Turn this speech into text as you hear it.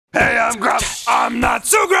Hey, I'm Grumps. I'm not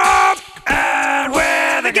so Grump, and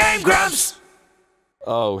we're the GameGrumps.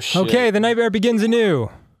 Oh shit. Okay, the nightmare begins anew.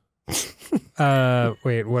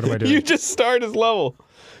 Wait, what am I doing? You just start his level.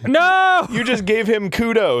 No! You just gave him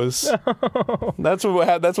kudos. No. That's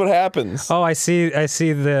what happens. Oh, I see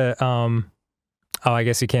the, oh, I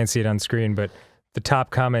guess you can't see it on screen, but the top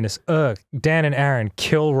comment is, ugh, Dan and Aaron,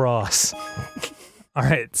 kill Ross.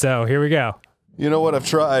 Alright, so here we go. You know what, I've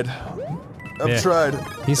tried. I've tried.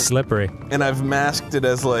 He's slippery. And I've masked it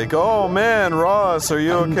as like, oh man, Ross, are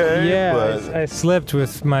you okay? Yeah, but I slipped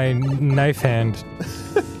with my knife hand.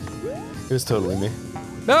 it was totally me.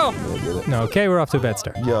 No! I did it. No, okay, we're off to a bad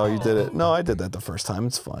start. Yo, you did it. No, I did that the first time,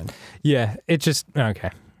 it's fine. Yeah, it just,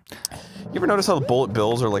 okay. You ever notice how the bullet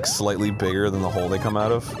bills are like slightly bigger than the hole they come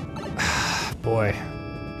out of? Boy.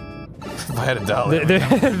 If I had a dollar.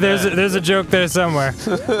 There's a joke there somewhere.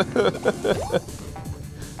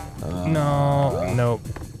 No, nope.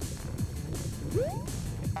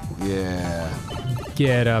 Yeah.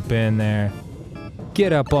 Get up in there.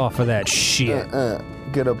 Get up off of that shit.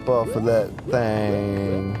 Get up off of that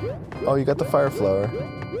thing. Oh, you got the fire flower.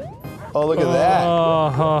 Oh, look at that.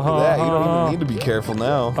 Look at that. You don't even need to be careful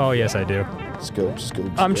now. Oh, yes, I do. Just go,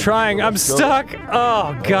 I'm trying. I'm stuck.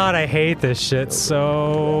 Oh, God, I hate this shit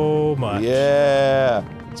so much. Yeah.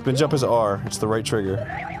 Spin jump is R. It's the right trigger.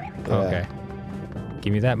 Yeah. Okay.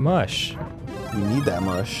 Give me that mush. You need that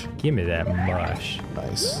mush. Give me that mush.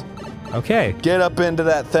 Nice. Okay. Get up into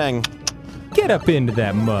that thing. Get up into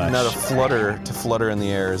that mush. Now to flutter in the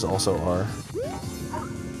air is also R.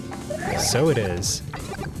 So it is.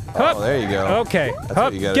 Oh, there you go. Okay. That's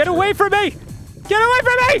what you gotta Get do. away from me! Get away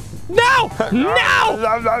from me! No! No!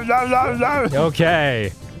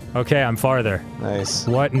 Okay. Okay, I'm farther. Nice.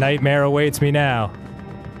 What nightmare awaits me now?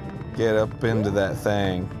 Get up into that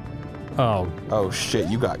thing. Oh. Oh shit,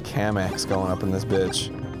 you got Camex going up in this bitch.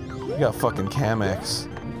 You got fucking Camex.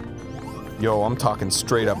 Yo, I'm talking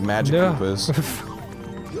straight up magic Koopas.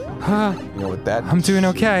 You know what that I'm doing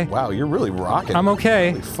okay. Wow, you're really rocking. I'm okay.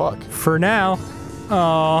 Holy fuck. For now.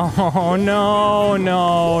 Oh, no,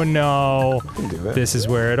 no, no. You can do it. This is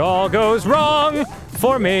where it all goes wrong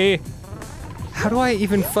for me. How do I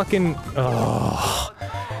even fucking... Oh,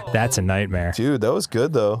 that's a nightmare. Dude, that was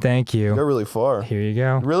good though. Thank you. You got really far. Here you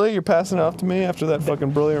go. Really? You're passing it off to me after that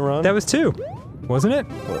fucking brilliant run? That was 2, wasn't it?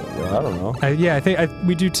 Well, I don't know. Yeah, I think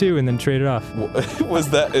we do 2 and then trade it off. Is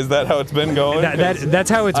that how it's been going? That's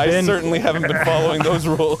how it's been. I certainly haven't been following those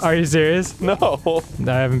rules. Are you serious? No.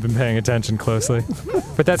 I haven't been paying attention closely.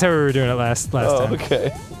 But that's how we were doing it last time.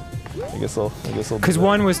 Okay. I guess I'll Because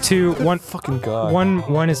one was too fucking god.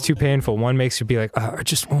 One is too painful. One makes you be like,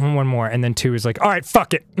 just one more, and then 2 is like, all right,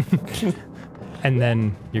 fuck it. And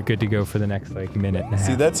then you're good to go for the next like minute and a half.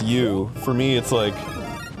 See, that's you. For me, it's like,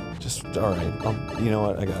 just all right. You know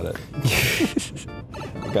what? I got it.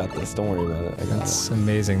 I got this. Don't worry about it. I got it. It's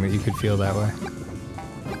amazing that you could feel that way.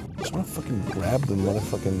 I just want to fucking grab the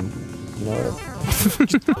motherfucking. You know what?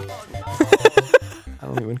 I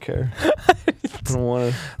don't even care. I don't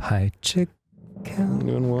want to. Hi, chick. I don't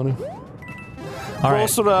even want to. All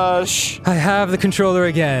right. Rush. I have the controller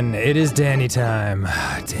again. It is Danny time.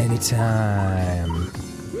 Danny time.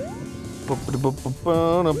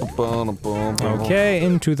 Okay,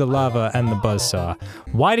 into the lava and the buzzsaw.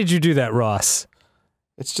 Why did you do that, Ross?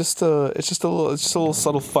 It's just a little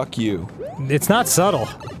subtle fuck you. It's not subtle.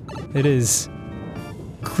 It is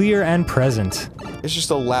clear and present. It's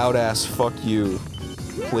just a loud ass fuck you.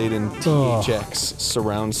 Played in THX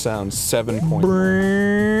surround sound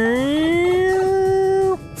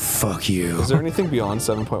 7.1. Fuck you. Is there anything beyond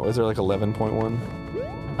 7.1? Is there like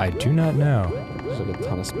 11.1? I do not know. There's like a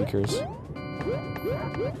ton of speakers.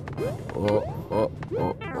 Oh.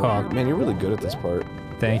 Man, you're really good at this part.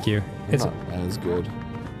 Thank you. It's not as good.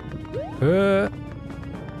 You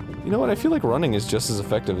know what? I feel like running is just as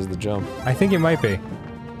effective as the jump. I think it might be.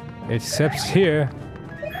 Except here.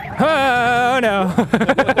 Oh no!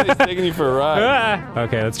 He's taking you for a ride.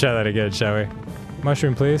 Okay, let's try that again, shall we?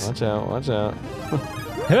 Mushroom, please. Watch out, watch out.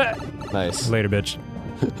 Nice. Later, bitch.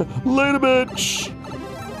 Later, bitch!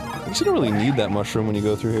 I guess you don't really need that mushroom when you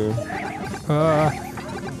go through here.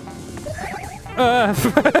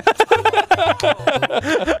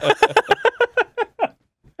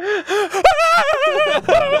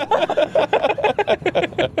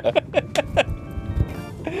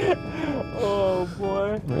 Oh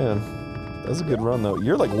boy. Man, that's a good run though.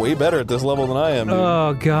 You're like way better at this level than I am, dude.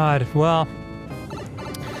 Oh god, well...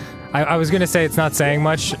 I was gonna say it's not saying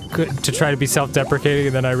much to try to be self-deprecating,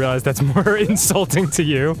 and then I realized that's more insulting to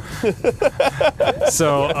you.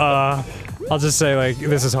 So, I'll just say, like,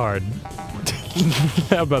 this is hard.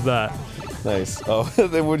 How about that? Nice. Oh,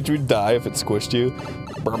 then would you die if it squished you?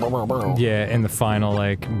 Yeah, in the final,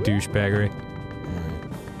 like, douchebaggery.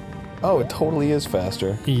 Oh, it totally is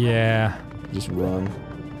faster. Yeah. Just run.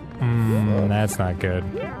 That's not good.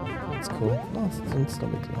 That's cool. No, it's no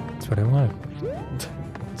big deal. That's what I wanted.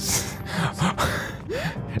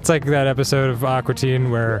 It's like that episode of Aqua Teen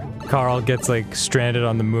where Carl gets, like, stranded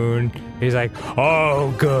on the moon. He's like,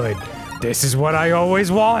 oh, good. This is what I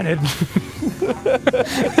always wanted.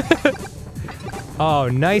 Oh,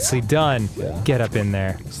 nicely done. Yeah. Get up in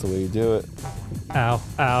there. That's the way you do it. Ow,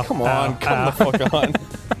 ow, Come ow, on, come ow. the fuck on.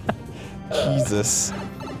 Jesus.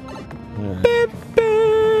 Right.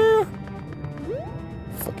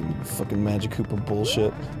 Fucking Magic Koopa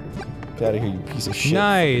bullshit. Get out of here, you piece of shit.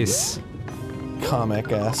 Nice.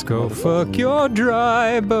 Comic ass. Go fuck your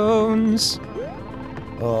dry bones.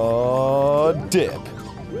 Oh, dip.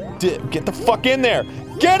 Dip. Get the fuck in there.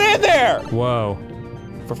 Get in there! Whoa.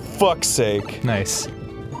 For fuck's sake. Nice.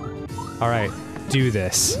 Alright, do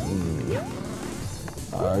this.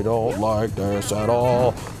 I don't like this at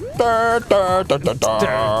all. I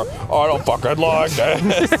don't fucking like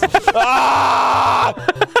this. Ah!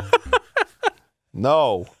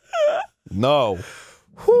 No. No.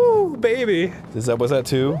 Whoo, baby. Was that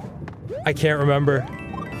two? I can't remember.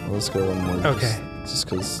 Let's go one more. Okay. Just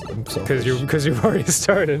because I'm selfish. Because you've already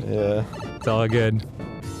started. Yeah. It's all good.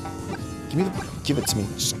 Give it to me.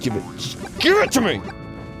 Just give it to me!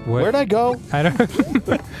 What? Where'd I go? I don't.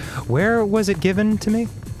 Where was it given to me?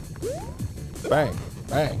 Bang.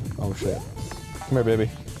 Bang. Oh shit. Come here, baby.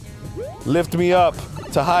 Lift me up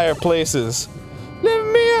to higher places. Lift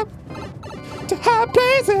me up to higher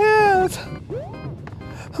places.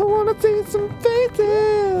 I wanna see some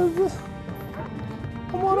faces.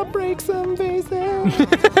 I wanna break some faces.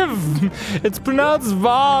 It's pronounced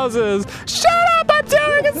vases. Shut up! I'm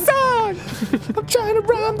doing a song. I'm trying to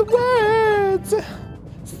rhyme the words.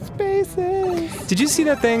 Spaces. Did you see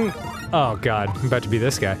that thing? Oh god, I'm about to be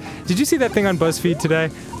this guy. Did you see that thing on BuzzFeed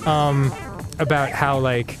today? About how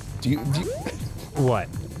like... Do you What?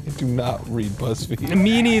 I do not read BuzzFeed.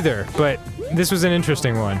 Me neither, but this was an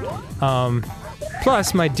interesting one.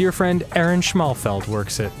 Plus, my dear friend Aaron Schmalfeld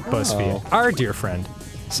works at BuzzFeed. Our dear friend.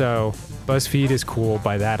 So, BuzzFeed is cool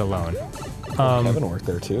by that alone. Kevin worked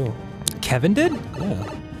there too. Kevin did?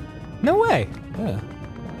 Yeah. No way. Yeah.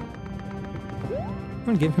 I'm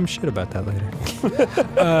gonna give him shit about that later.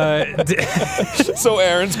 So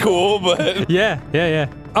Aaron's cool, but... Yeah.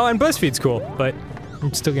 Oh, and BuzzFeed's cool, but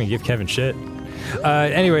I'm still gonna give Kevin shit.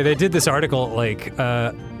 Anyway, they did this article, like,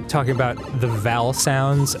 talking about the vowel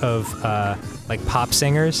sounds of, like, pop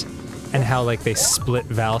singers, and how, like, they split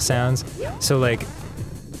vowel sounds. So, like,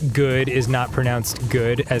 good is not pronounced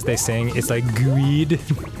good as they sing, it's like greed.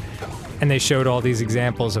 And they showed all these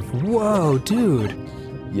examples of, whoa, dude.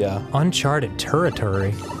 Yeah. Uncharted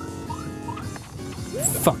territory.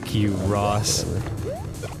 Fuck you, Ross.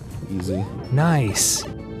 Easy. Nice.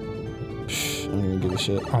 Psh, I don't even give a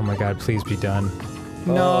shit. Oh my god, please be done.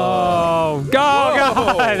 No! Go,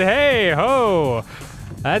 God! Hey, ho!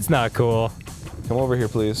 That's not cool. Come over here,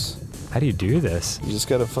 please. How do you do this? You just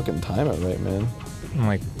gotta fucking time it right, man.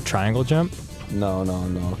 Like, triangle jump? No,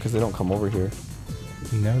 because they don't come over here.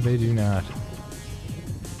 No, they do not.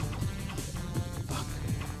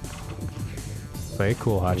 Play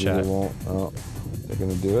cool, Maybe hotshot. they won't. Oh, they're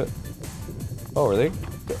gonna do it. Oh, are they?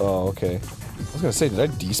 Oh, okay. I was gonna say, did I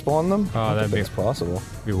despawn them? Oh, that'd be possible.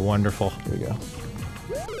 Be wonderful. Here we go.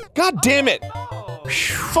 God damn it!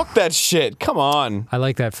 Fuck that shit! Come on! I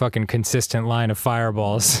like that fucking consistent line of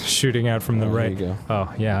fireballs shooting out from the right. There you go.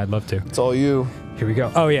 Oh, yeah, I'd love to. It's all you. Here we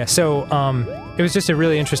go. Oh yeah, so it was just a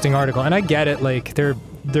really interesting article, and I get it. Like they're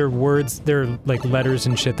words, they're like letters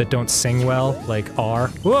and shit that don't sing well, like R.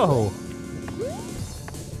 Whoa.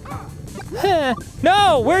 Huh.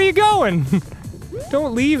 No, where are you going?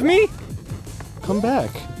 Don't leave me. Come back.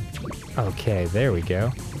 Okay, there we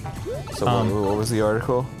go. So what was the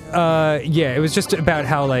article? Yeah, it was just about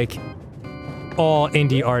how like all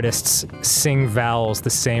indie artists sing vowels the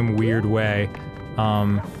same weird way.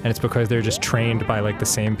 And it's because they're just trained by like the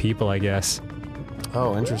same people, I guess.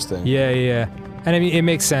 Oh, interesting. Yeah. And I mean, it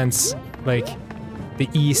makes sense. Like, the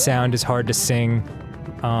E sound is hard to sing.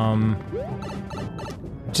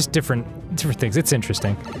 Just different things. It's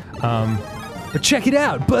interesting. But check it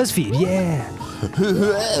out, BuzzFeed, yeah!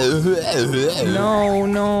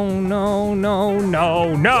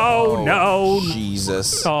 No.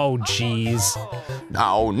 Jesus. Oh, jeez.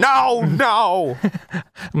 No.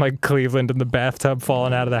 I'm like Cleveland in the bathtub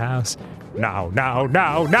falling out of the house. No.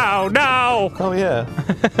 Oh, yeah.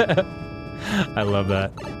 I love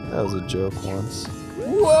that. That was a joke once.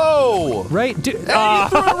 Whoa! Right, dude. Hey, you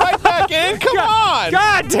threw it right back in. Come on.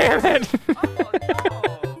 God damn it!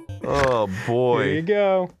 Oh There boy. you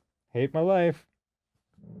go. Hate my life.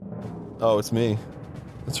 Oh, it's me.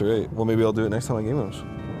 That's right. Well, maybe I'll do it next time on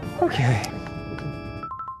GameGrumps. Okay.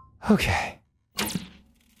 Okay.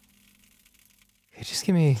 Okay, just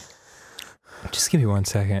give me 1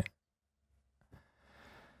 second.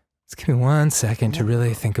 Just give me 1 second to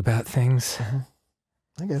really think about things.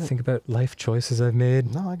 I get it. Think about life choices I've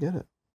made. No, I get it.